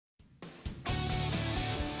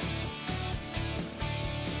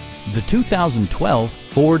the 2012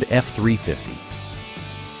 Ford F-350.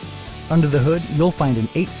 Under the hood, you'll find an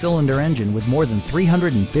 8-cylinder engine with more than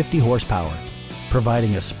 350 horsepower,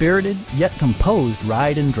 providing a spirited yet composed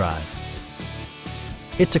ride and drive.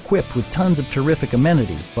 It's equipped with tons of terrific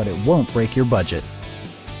amenities, but it won't break your budget,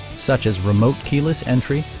 such as remote keyless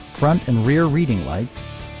entry, front and rear reading lights,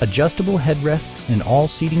 adjustable headrests in all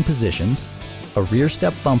seating positions, a rear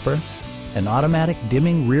step bumper, an automatic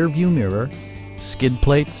dimming rear view mirror, skid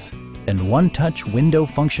plates, and one-touch window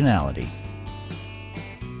functionality.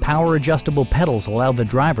 Power adjustable pedals allow the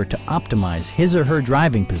driver to optimize his or her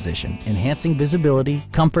driving position, enhancing visibility,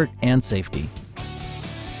 comfort, and safety.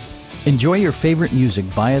 Enjoy your favorite music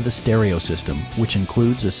via the stereo system, which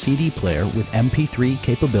includes a CD player with MP3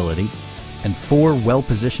 capability and 4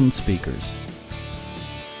 well-positioned speakers.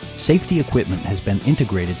 Safety equipment has been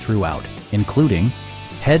integrated throughout, including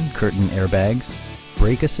head curtain airbags,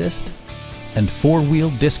 brake assist, and 4-wheel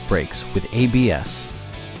disc brakes with ABS.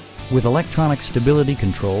 With electronic stability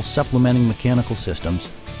control supplementing mechanical systems,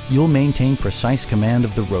 you'll maintain precise command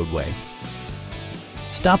of the roadway.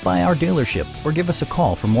 Stop by our dealership or give us a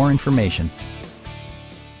call for more information.